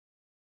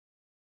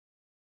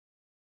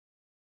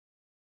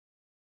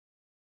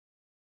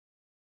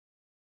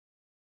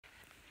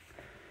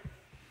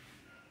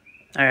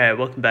All right,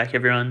 welcome back,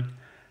 everyone.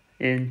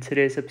 In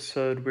today's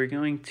episode, we're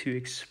going to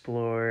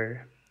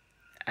explore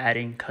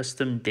adding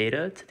custom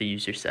data to the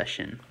user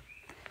session.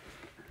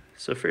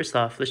 So first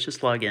off, let's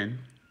just log in.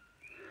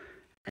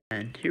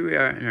 And here we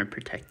are in our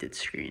protected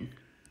screen.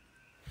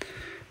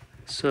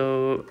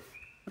 So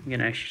I'm going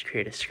to actually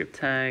create a script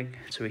tag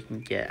so we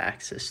can get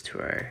access to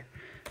our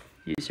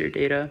user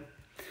data.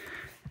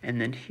 And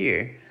then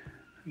here,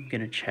 I'm going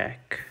to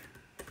check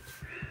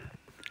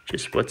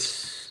just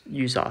what's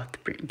use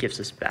auth gives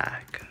us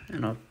back.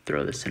 And I'll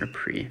throw this in a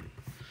pre.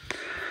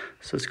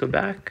 So let's go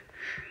back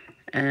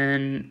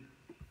and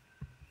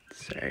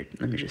sorry,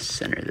 let me just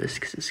center this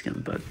because it's gonna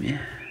bug me.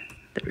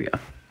 There we go.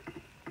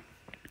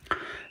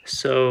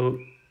 So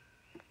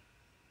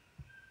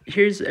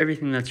here's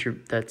everything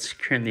that's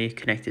currently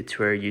connected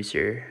to our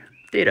user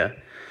data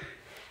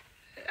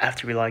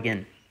after we log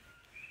in.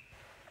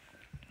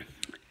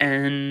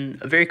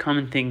 And a very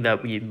common thing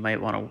that we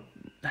might want to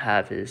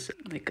have is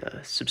like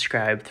a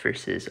subscribed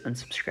versus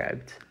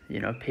unsubscribed,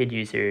 paid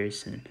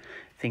users and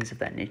things of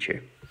that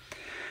nature.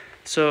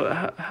 So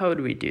how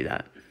do we do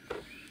that?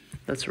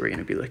 That's what we're going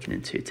to be looking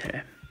into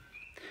today.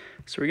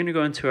 So we're going to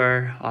go into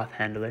our auth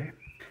handler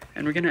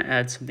and we're going to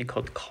add something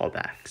called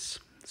callbacks.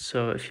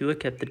 So if you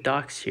look at the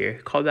docs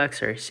here,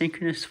 callbacks are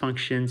synchronous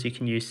functions you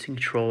can use to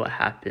control what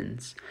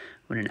happens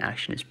when an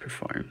action is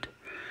performed.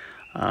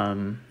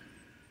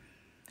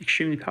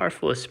 Extremely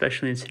powerful,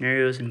 especially in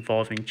scenarios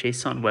involving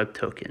JSON web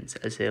tokens,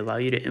 as they allow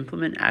you to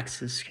implement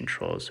access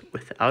controls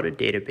without a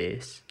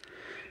database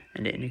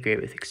and to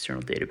integrate with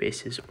external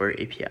databases or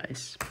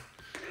APIs.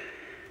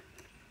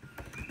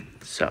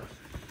 So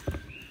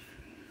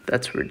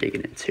that's what we're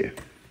digging into.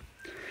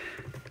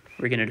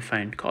 We're going to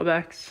define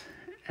callbacks,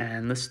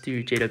 and let's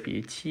do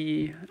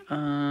JWT,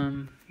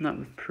 not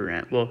with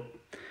param. Well,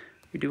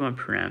 we do want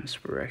params,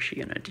 but we're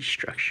actually going to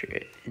destructure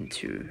it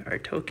into our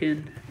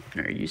token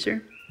and our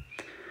user.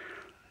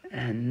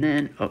 And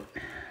then,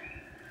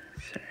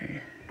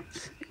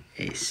 it's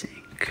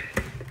async.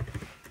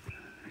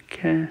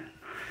 Okay. And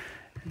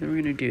then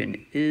we're going to do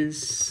an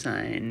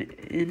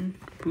isSignIn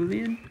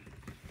Boolean.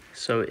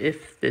 So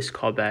if this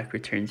callback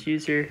returns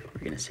user, we're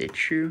going to say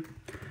true,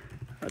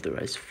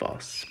 otherwise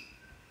false.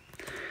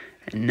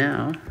 And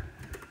now,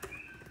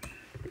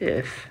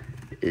 if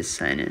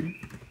isSignIn,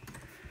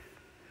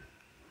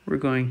 we're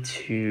going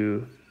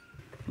to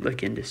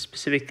look into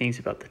specific things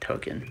about the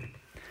token.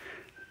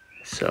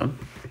 So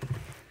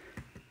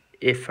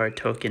if our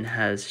token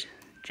has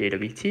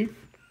JWT,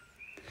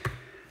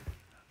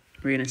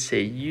 we're going to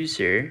say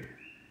user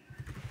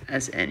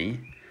as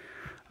any.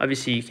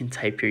 Obviously, you can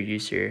type your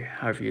user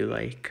however you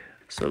like.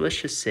 So let's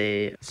just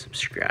say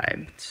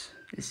subscribed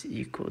is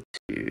equal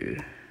to,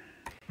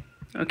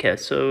 okay,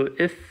 so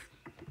if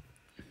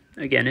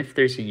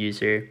there's a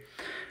user,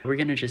 we're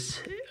going to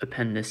just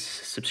append this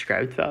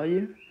subscribed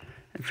value.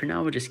 And for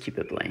now, we'll just keep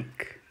it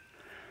blank.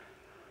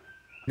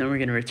 Then we're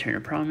going to return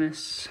a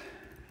promise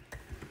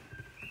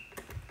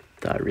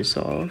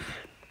 .resolve,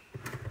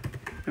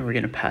 and we're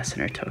going to pass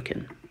in our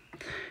token.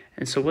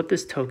 And so what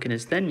this token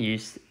is then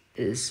used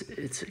is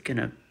it's going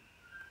to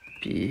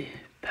be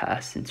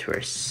passed into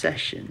our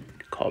session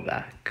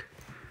callback.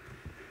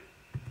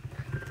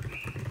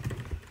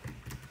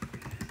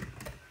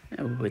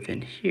 And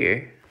within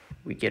here,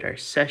 we get our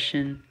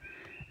session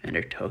and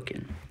our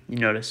token. You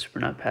notice we're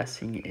not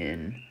passing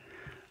in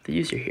the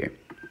user here.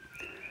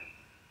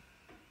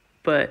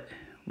 But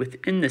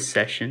within this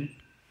session,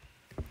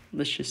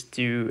 let's just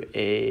do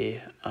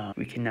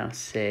we can now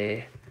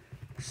say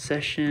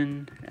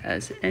session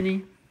as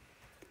any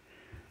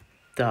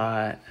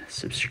dot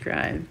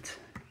subscribed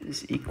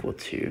is equal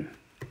to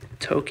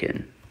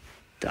token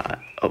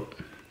dot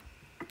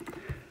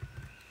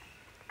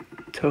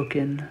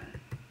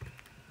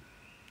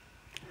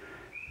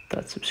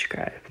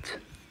subscribed,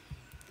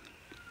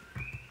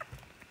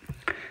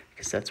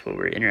 because that's what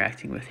we're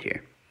interacting with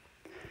here.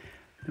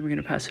 Then we're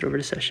going to pass it over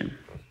to session.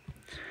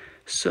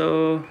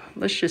 So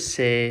let's just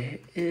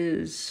say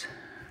is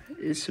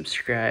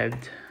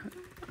subscribed,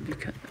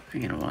 because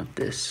I'm going to want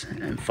this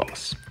and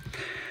false.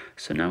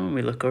 So now when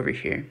we look over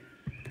here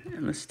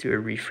and let's do a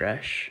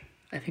refresh,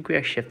 I think we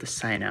actually have to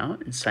sign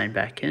out and sign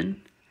back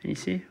in. And you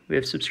see we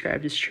have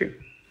subscribed is true.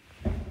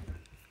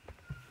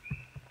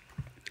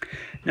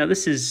 Now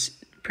this is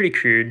pretty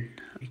crude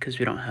because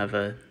we don't have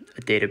a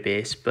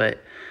database,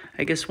 but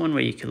I guess one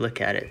way you could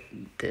look at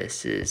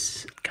this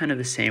is kind of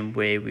the same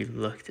way we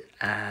looked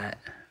at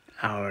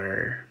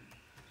our,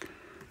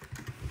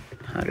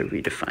 how did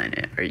we define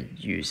it? Our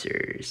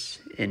users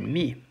in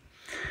me.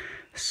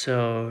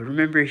 So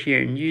remember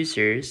here in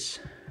users,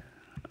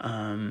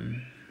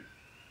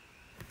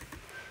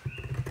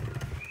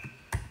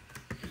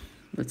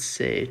 let's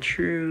say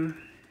true.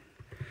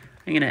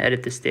 I'm going to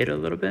edit this data a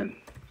little bit,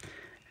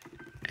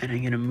 and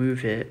I'm going to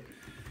move it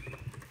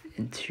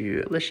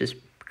into, let's just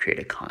create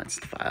a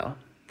const file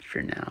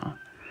for now.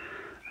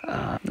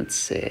 Let's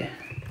say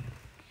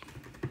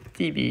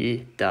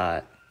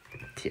db.ts.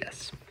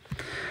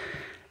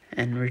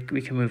 And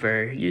we can move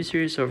our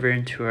users over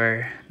into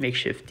our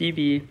makeshift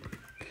DB.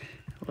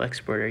 We'll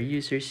export our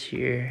users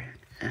here,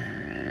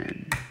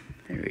 and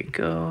there we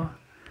go.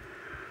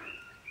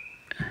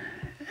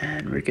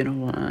 And we're gonna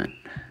want,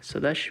 so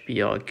that should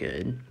be all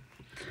good.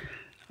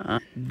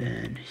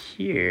 Then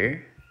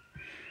here,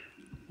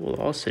 we'll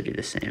also do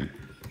the same.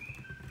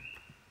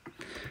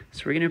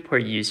 So we're gonna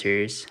import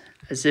users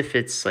as if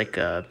it's like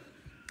our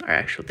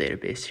actual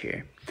database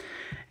here.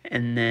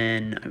 And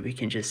then we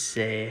can just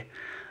say,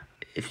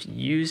 if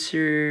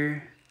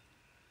user,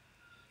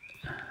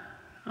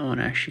 I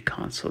wanna actually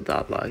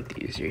console.log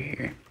the user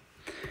here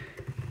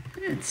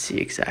and see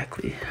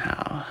exactly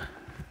how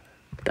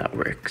that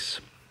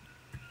works.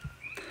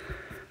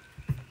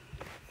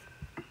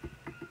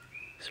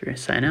 So we're gonna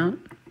sign out,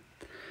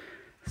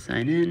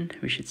 sign in.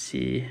 We should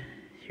see,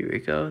 here we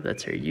go,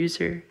 that's our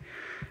user.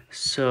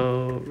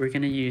 So we're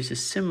gonna use a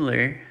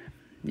similar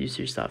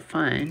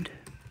users.find.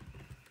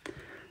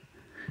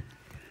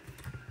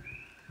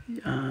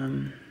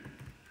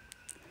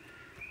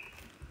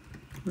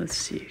 Let's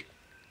see,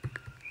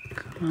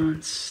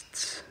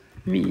 const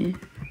me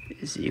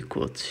is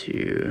equal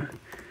to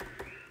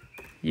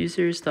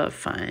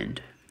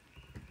users.find.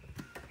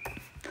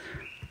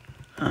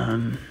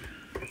 And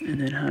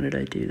then how did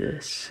I do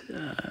this?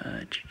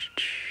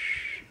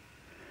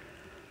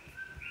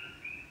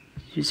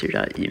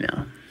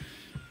 User.email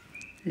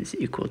is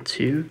equal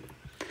to,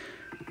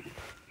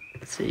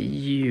 let's say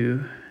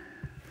u.email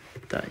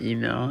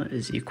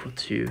is equal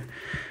to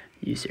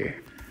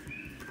user.email.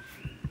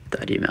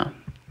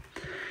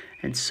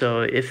 And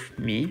so if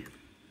me,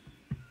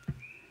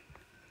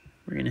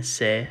 we're gonna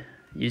say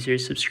user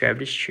is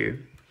subscribed is true,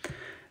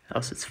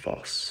 else it's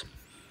false.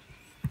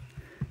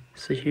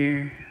 So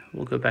here,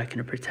 we'll go back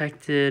into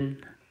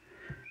protected.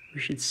 We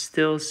should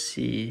still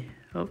see,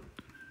 oh,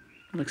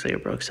 looks like I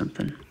broke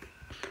something.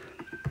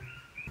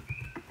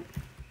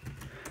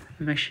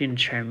 I'm actually gonna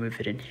try and move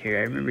it in here.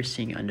 I remember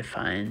seeing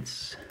undefined.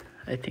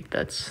 I think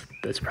that's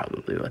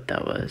probably what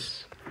that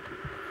was.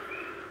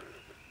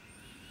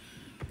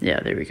 Yeah,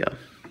 there we go.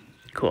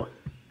 Cool,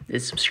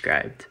 it's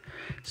subscribed.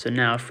 So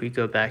now if we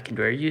go back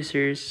into our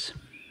users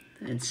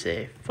and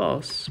say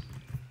false,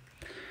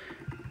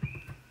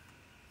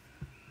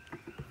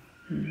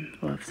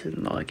 we'll have to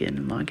log in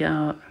and log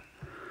out.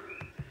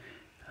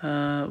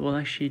 We'll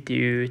actually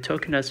do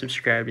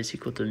token.subscribed is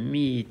equal to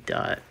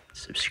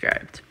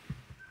me.subscribed.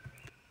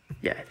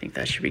 Yeah, I think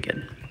that should be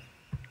good.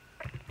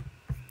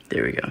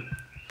 There we go.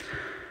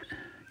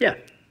 Yeah,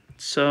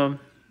 so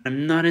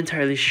I'm not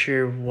entirely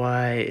sure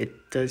why it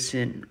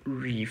doesn't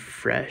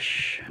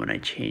refresh when I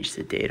change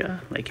the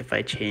data. Like if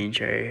I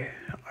change our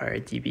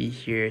DB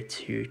here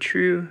to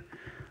true,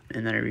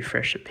 and then I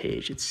refresh the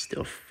page, it's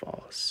still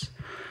false.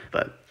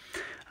 But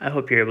I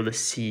hope you're able to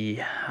see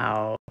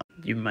how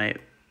you might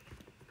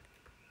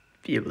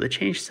be able to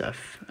change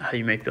stuff, how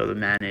you might be able to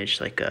manage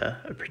like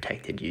a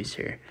protected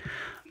user.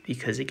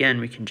 Because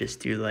again, we can just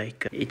do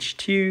like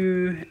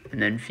h2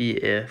 and then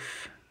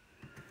vif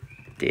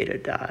data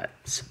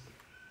dot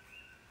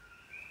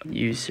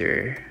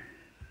user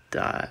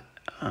dot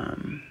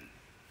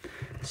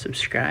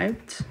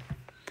subscribed.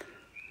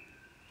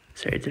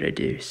 Sorry, did I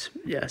do,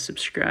 yeah,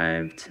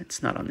 subscribed.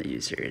 It's not on the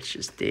user, it's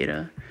just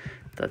data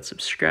dot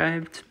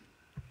subscribed.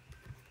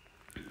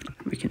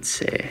 We can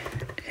say,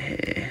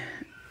 hey,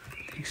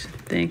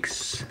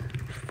 thanks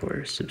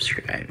for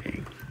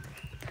subscribing.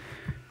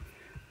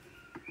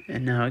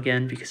 And now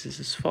again, because this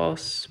is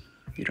false,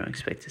 you don't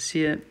expect to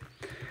see it,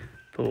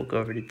 but we'll go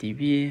over to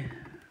DB.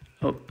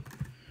 Oh,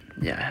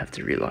 yeah, I have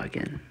to relog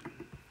in.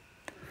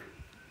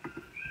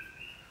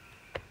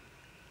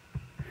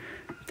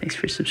 Thanks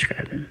for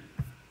subscribing.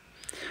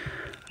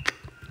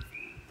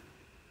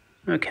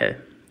 Okay,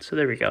 so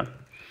there we go.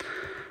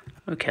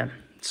 Okay,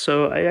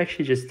 so I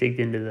actually just digged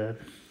into the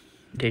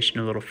documentation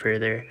a little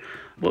further.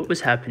 What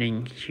was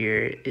happening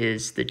here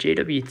is the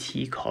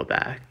JWT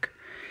callback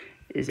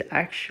is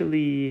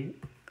actually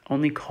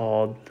only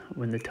called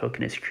when the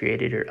token is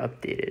created or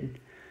updated.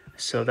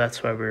 So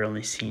that's why we're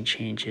only seeing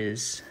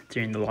changes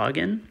during the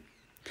login.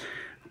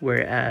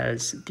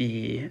 Whereas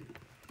the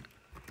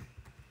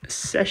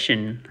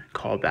session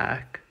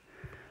callback,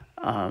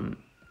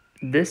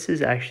 this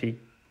is actually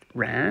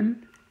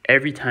ran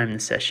every time the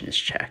session is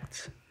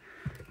checked.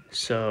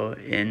 So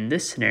in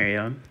this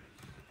scenario,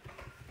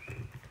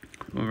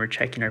 when we're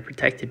checking our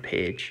protected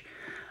page,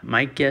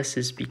 my guess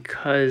is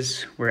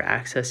because we're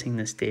accessing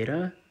this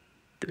data,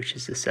 which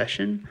is the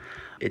session,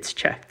 it's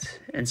checked.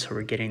 And so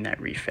we're getting that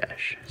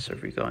refresh. So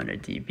if we go into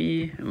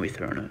DB and we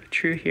throw in a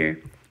true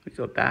here, we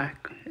go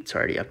back, it's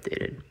already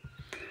updated.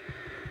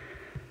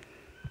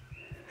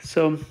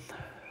 So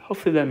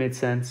hopefully that made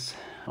sense.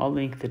 I'll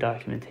link the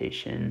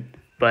documentation,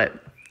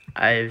 but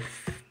I've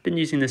been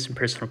using this in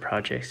personal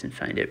projects and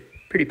find it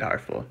pretty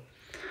powerful.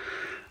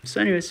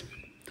 So anyways,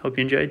 hope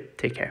you enjoyed.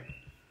 Take care.